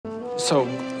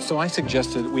So I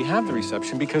suggested we have the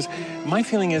reception because my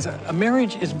feeling is a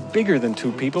marriage is bigger than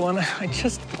two people, and I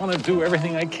just want to do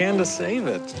everything I can to save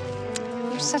it.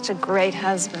 You're such a great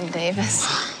husband, Davis.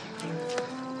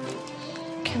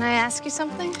 Can I ask you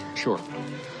something? Sure.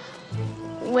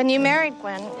 When you married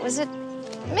Gwen, was it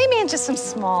maybe in just some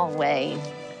small way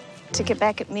to get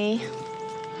back at me?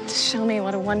 To show me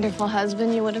what a wonderful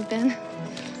husband you would have been?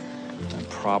 That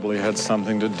probably had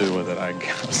something to do with it, I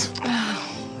guess.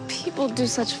 People do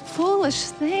such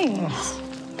foolish things.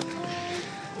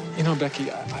 You know,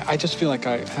 Becky, I just feel like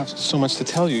I have so much to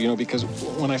tell you, because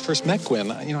when I first met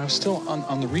Gwen, I was still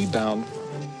on the rebound.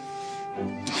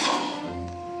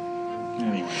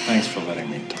 Anyway, thanks for letting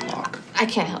me talk. I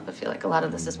can't help but feel like a lot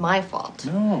of this is my fault.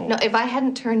 No. No, if I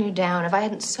hadn't turned you down, if I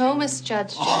hadn't so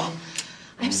misjudged you,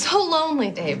 I'm so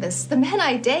lonely, Davis. The men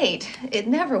I date, it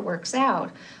never works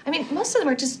out. I mean, most of them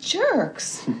are just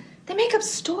jerks. They make up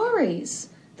stories.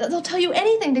 They'll tell you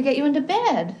anything to get you into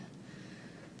bed.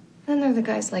 Then there are the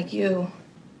guys like you.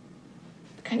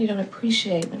 The kind you don't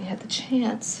appreciate when you had the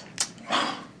chance.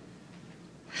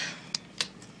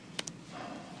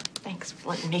 Thanks for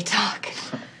letting me talk.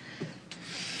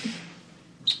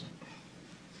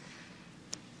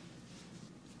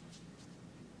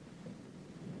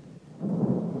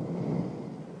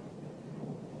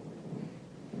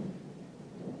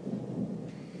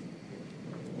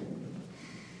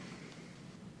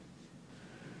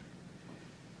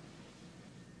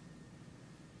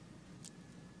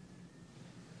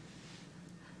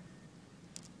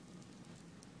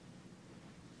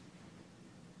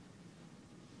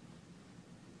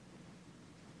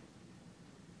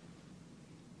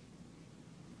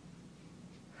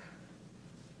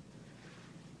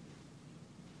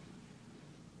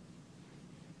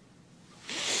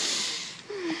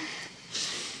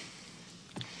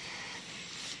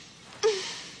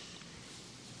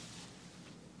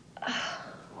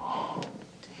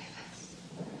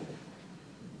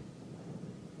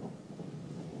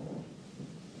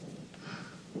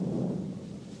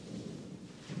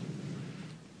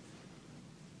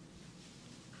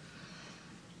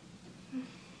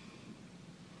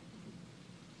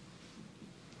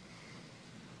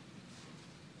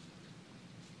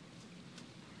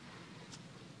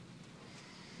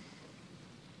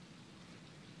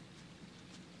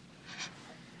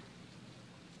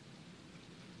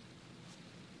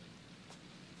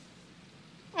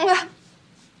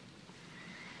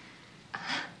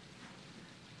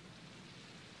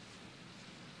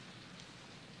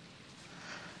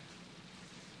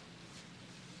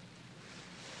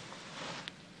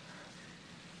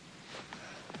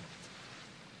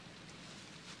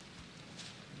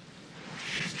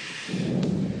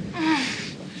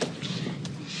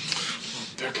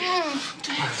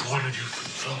 I've wanted you for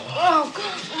so long. Oh,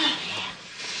 God.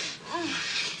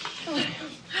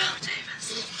 Oh, Davis.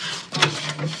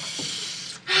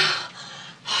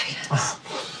 Oh, yes.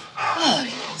 Oh,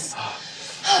 yes.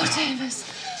 Oh, Davis.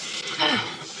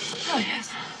 Oh, yes.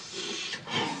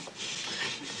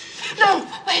 No,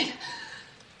 wait.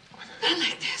 Not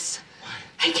like this.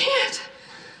 I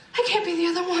can't be the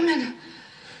other woman.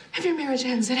 If your marriage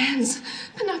ends, it ends.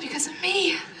 But not because of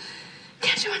me.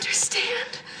 Can't you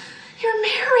understand? You're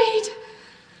married.